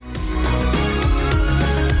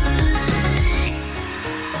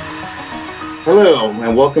Hello,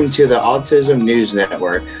 and welcome to the Autism News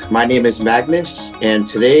Network. My name is Magnus, and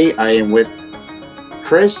today I am with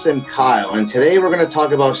Chris and Kyle. And today we're going to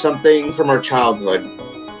talk about something from our childhood,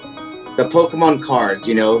 the Pokemon cards.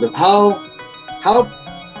 You know, how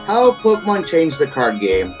Pokemon changed the card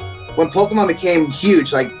game. When Pokemon became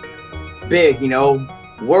huge, like big, you know,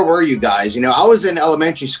 where were you guys? You know, I was in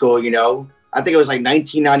elementary school. You know, I think it was like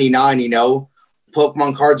 1999. You know,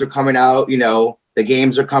 Pokemon cards are coming out. You know. The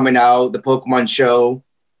games are coming out, the Pokemon show.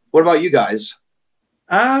 What about you guys?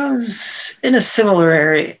 I was in a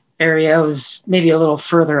similar area. I was maybe a little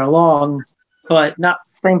further along, but not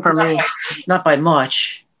Same for me. Not by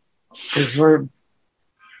much, because we're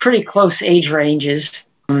pretty close age ranges.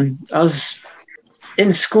 I was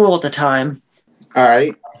in school at the time. All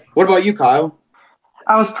right. What about you, Kyle?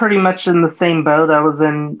 I was pretty much in the same boat. I was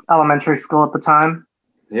in elementary school at the time.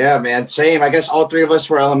 Yeah, man, same. I guess all three of us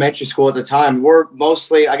were elementary school at the time. We're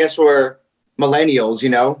mostly, I guess, we're millennials. You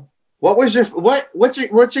know,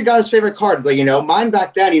 what's your guys' favorite card? Like, you know, mine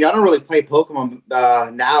back then. You know, I don't really play Pokemon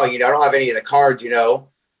now. You know, I don't have any of the cards. You know,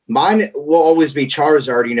 mine will always be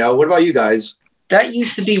Charizard. You know, what about you guys? That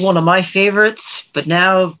used to be one of my favorites, but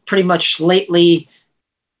now pretty much lately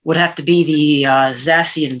would have to be the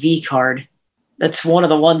Zacian V card. That's one of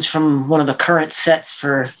the ones from one of the current sets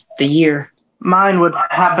for the year. Mine would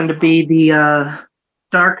happen to be the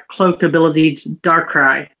Dark Cloak ability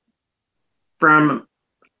Darkrai from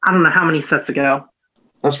I don't know how many sets ago.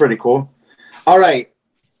 That's pretty cool. All right.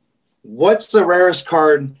 What's the rarest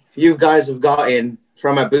card you guys have gotten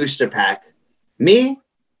from a booster pack? Me,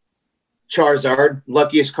 Charizard,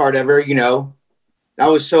 luckiest card ever, you know. I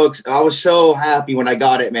was so happy when I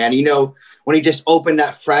got it, man. You know, when he just opened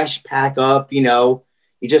that fresh pack up, you know,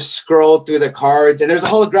 you just scroll through the cards, and there's a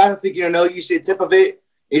holographic, you know, you see the tip of it.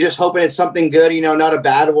 You're just hoping it's something good, you know, not a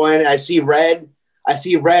bad one. I see red,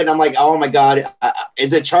 and I'm like, oh, my God.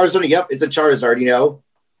 Is it Charizard? Yep, it's a Charizard, you know.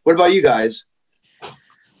 What about you guys?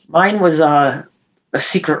 Mine was a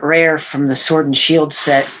secret rare from the Sword and Shield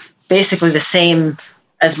set. Basically the same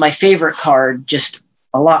as my favorite card, just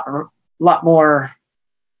a lot more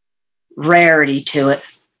rarity to it.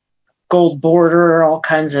 Gold border, all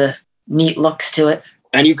kinds of neat looks to it.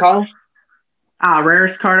 And you, Kyle?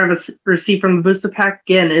 Rarest card I've received from the booster pack,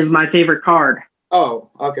 again, is my favorite card. Oh,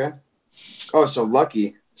 okay. Oh, so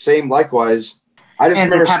lucky. Same, likewise. I just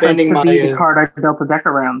and remember it happens spending to my... be the card I built a deck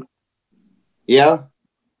around. Yeah?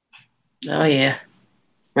 Oh, yeah.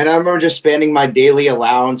 Man, I remember just spending my daily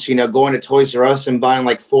allowance, you know, going to Toys R Us and buying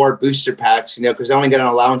like 4 booster packs, you know, because I only got an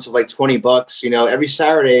allowance of like $20. You know, every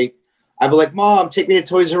Saturday, I'd be like, Mom, take me to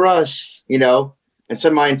Toys R Us, you know, and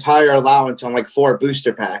spend my entire allowance on like 4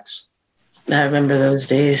 booster packs. I remember those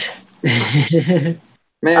days. Man,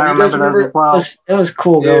 I you guys remember? as well. It was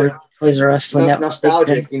cool going to Toys R Us when that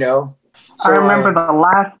nostalgic, you know. So, I remember the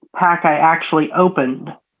last pack I actually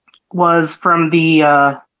opened was from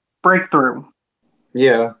the Breakthrough.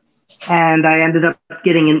 Yeah. And I ended up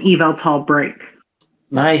getting an Eveltal break.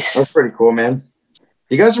 Nice. That's pretty cool, man.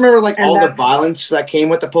 You guys remember like And all the violence that came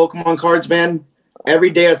with the Pokemon cards, man?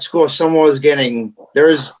 Every day at school, someone was there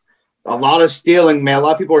was a lot of stealing, man. A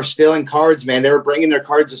lot of people were stealing cards, man. They were bringing their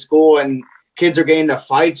cards to school, and kids are getting into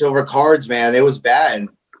fights over cards, man. It was bad.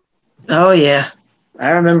 Oh, yeah. I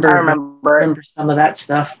remember some of that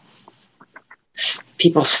stuff.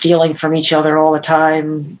 People stealing from each other all the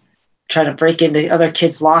time, trying to break into other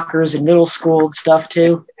kids' lockers in middle school and stuff,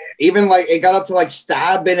 too. Even, like, it got up to, like,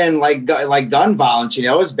 stabbing and, like gun violence, you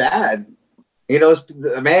know? It was bad. You know,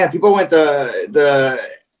 man, people went to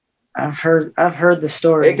I've heard the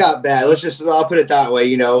story. It got bad. I'll put it that way,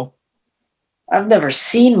 you know. I've never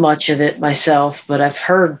seen much of it myself, but I've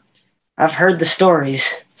heard the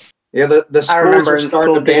stories. Yeah, the schools are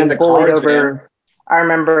starting to ban the cards, man. I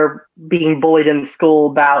remember being bullied in school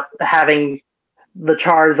about having the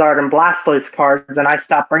Charizard and Blastoise cards, and I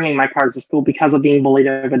stopped bringing my cards to school because of being bullied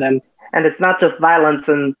over them. And it's not just violence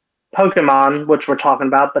in Pokemon, which we're talking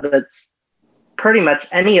about, but it's pretty much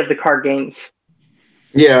any of the card games.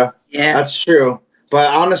 Yeah, that's true. But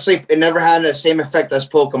honestly, it never had the same effect as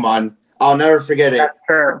Pokemon. I'll never forget it. That's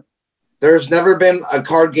true. There's never been a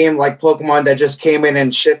card game like Pokemon that just came in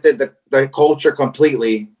and shifted the culture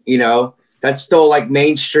completely, you know? That's still like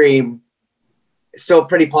mainstream. It's still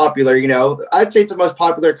pretty popular, you know? I'd say it's the most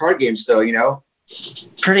popular card game still, you know?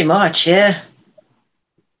 Pretty much, yeah.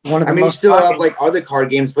 You still have like other card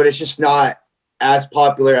games, but it's just not as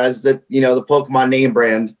popular as the Pokemon name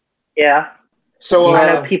brand. Yeah. So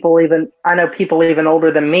I know people even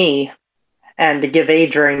older than me, and to give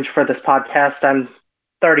age range for this podcast, I'm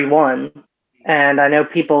 31, and I know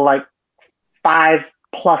people like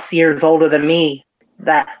 5+ years older than me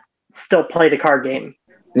that still play the card game.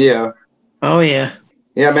 Yeah. Oh, yeah.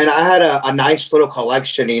 Yeah, man, I had a nice little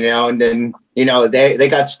collection, and then, they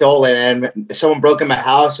got stolen and someone broke in my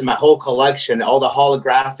house and my whole collection, all the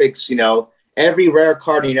holographics, every rare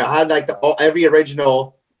card, I had like every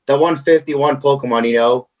original, the 151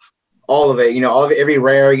 Pokemon, all of it, every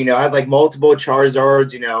rare, I had like multiple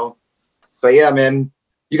Charizards, but yeah, man,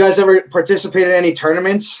 you guys ever participated in any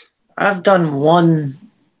tournaments? I've done one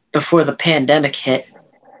before the pandemic hit.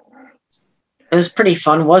 It was pretty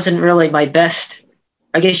fun. Wasn't really my best,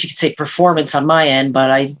 I guess you could say, performance on my end, but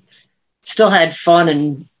I still had fun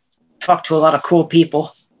and talked to a lot of cool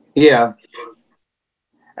people. Yeah.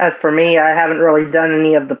 As for me, I haven't really done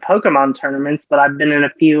any of the Pokemon tournaments, but I've been in a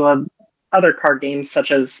few of other card games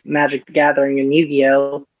such as Magic the Gathering and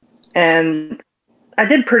Yu-Gi-Oh! And I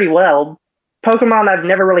did pretty well. Pokemon, I've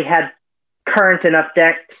never really had current enough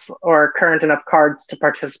decks or current enough cards to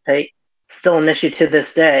participate. Still an issue to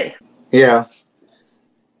this day. Yeah.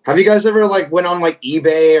 Have you guys ever went on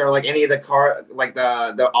eBay or any of the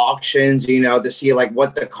the auctions, to see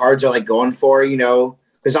what the cards are going for,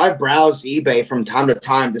 because I browsed eBay from time to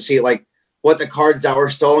time to see what the cards that were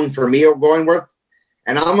stolen for me are going worth.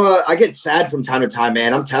 And I get sad from time to time,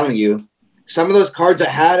 man. I'm telling you, some of those cards I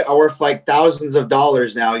had are worth thousands of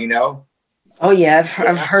dollars now, Oh yeah,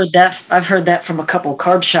 I've heard that. I've heard that from a couple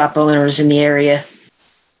card shop owners in the area,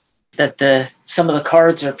 that some of the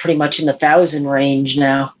cards are pretty much in the 1,000 range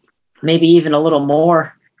now, maybe even a little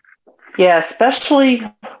more. Yeah, especially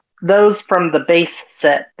those from the base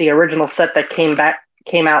set, the original set that came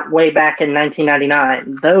out way back in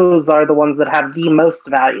 1999. Those are the ones that have the most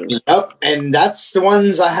value. Yep, and that's the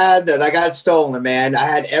ones I had that I got stolen, man. I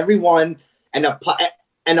had every one and a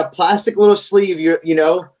plastic little sleeve,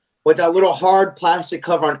 with that little hard plastic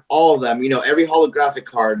cover on all of them. Every holographic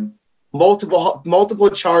card, multiple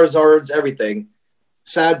Charizards, everything.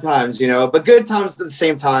 Sad times, but good times at the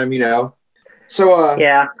same time, So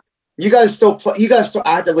yeah, you guys still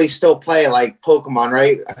actively still play Pokemon,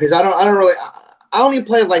 right? Because I only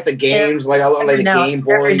play the games, I love the Game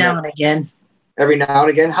Boy. Every now and again. Every now and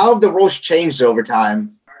again. How have the rules changed over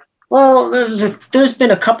time? Well, there's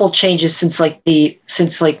been a couple changes since when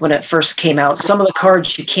it first came out. Some of the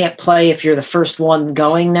cards you can't play if you're the first one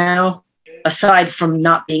going now, aside from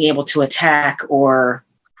not being able to attack, or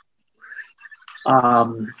I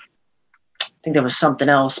think there was something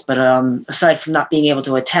else, but aside from not being able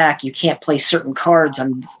to attack, you can't play certain cards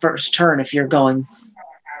on first turn if you're going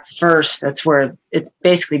first. That's where it's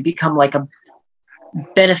basically become a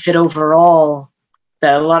benefit overall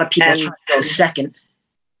that a lot of people try to go second.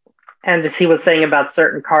 And as he was saying about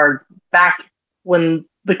certain cards, back when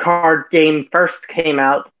the card game first came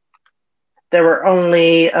out, there were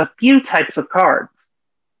only a few types of cards.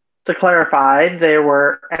 To clarify, there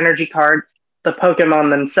were energy cards, the Pokemon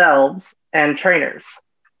themselves, and trainers.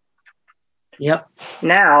 Yep.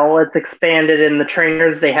 Now it's expanded in the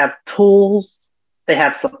trainers. They have tools, they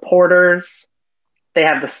have supporters, they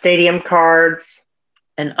have the stadium cards.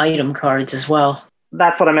 And item cards as well.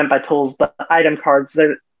 That's what I meant by tools, but item cards,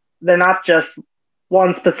 they're not just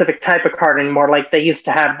one specific type of card anymore. They used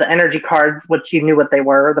to have the energy cards, which you knew what they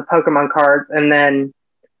were, the Pokemon cards, and then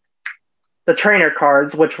the trainer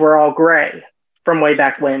cards, which were all gray from way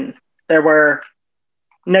back when. There were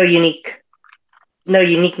no uniqueness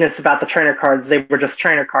about the trainer cards. They were just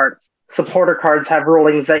trainer cards. Supporter cards have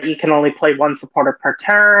rulings that you can only play one supporter per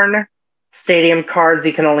turn. Stadium cards,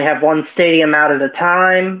 you can only have one stadium out at a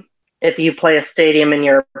time. If you play a stadium and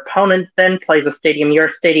your opponent then plays a stadium,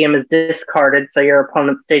 your stadium is discarded so your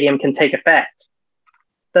opponent's stadium can take effect.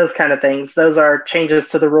 Those kind of things. Those are changes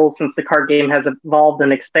to the rules since the card game has evolved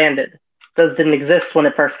and expanded. Those didn't exist when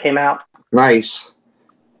it first came out. Nice.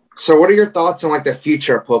 So what are your thoughts on the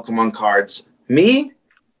future of Pokemon cards? Me,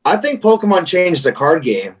 I think Pokemon changed the card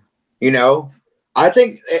game. I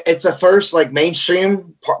think it's the first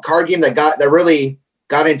mainstream card game that really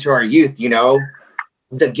got into our youth.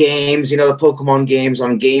 The games, the Pokemon games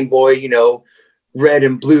on Game Boy. Red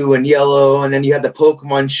and blue and yellow, and then you had the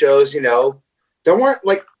Pokemon shows. There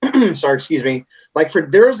weren't sorry, excuse me.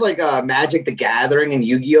 There was Magic the Gathering and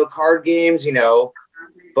Yu-Gi-Oh card games.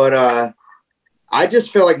 But I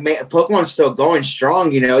just feel Pokemon's still going strong.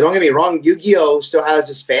 Don't get me wrong, Yu-Gi-Oh still has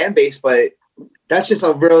this fan base, but that's just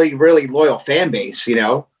a really, really loyal fan base, do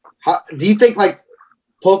you think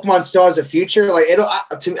Pokemon still has a future? I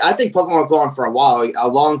think Pokemon will go on for a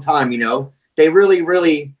long time, They really,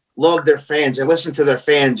 really love their fans. They listen to their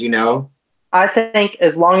fans, I think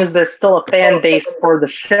as long as there's still a fan base for the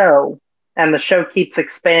show, and the show keeps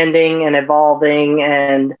expanding and evolving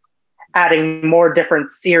and adding more different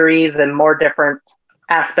series and more different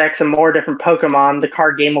aspects and more different Pokemon, the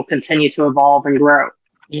card game will continue to evolve and grow.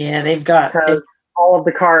 Yeah, Because all of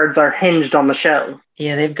the cards are hinged on the show.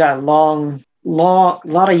 Yeah, they've got long,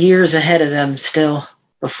 lot of years ahead of them still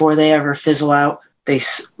before they ever fizzle out. They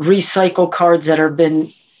recycle cards that have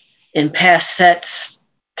been in past sets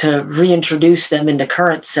to reintroduce them into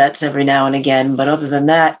current sets every now and again. But other than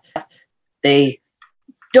that, they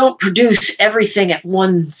don't produce everything at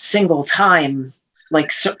one single time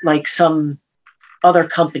like some other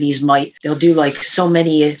companies might. They'll do like so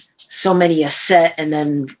many a set and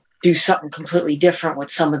then do something completely different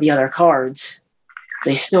with some of the other cards.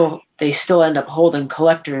 They still end up holding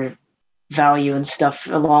collector value and stuff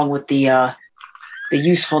along with the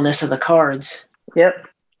usefulness of the cards. Yep.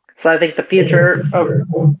 So I think the future of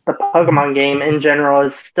the Pokemon game in general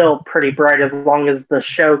is still pretty bright as long as the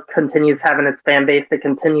show continues having its fan base to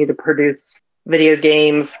continue to produce video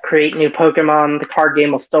games, create new Pokemon. The card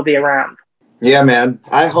game will still be around. Yeah, man.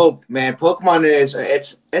 I hope, man. Pokemon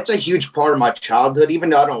it's a huge part of my childhood,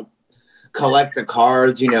 even though I don't collect the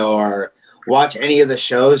cards, or watch any of the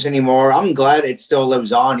shows anymore. I'm glad it still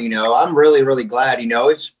lives on, I'm really, really glad,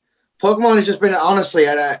 Pokemon has just been, honestly,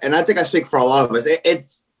 and I think I speak for a lot of us,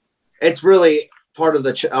 it's really part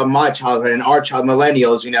of my childhood and our child,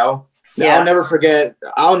 millennials, Yeah. I'll never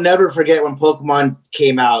forget when Pokemon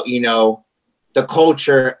came out, the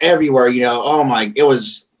culture everywhere, oh my, it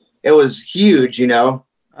was huge,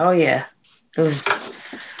 Oh yeah.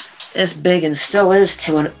 It's big and still is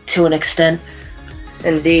to an extent.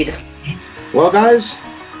 Indeed. Well, guys,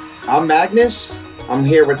 I'm Magnus. I'm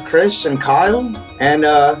here with Chris and Kyle, and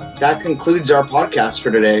that concludes our podcast for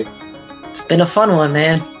today. It's been a fun one,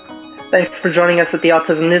 man. Thanks for joining us at the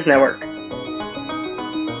Autism News Network.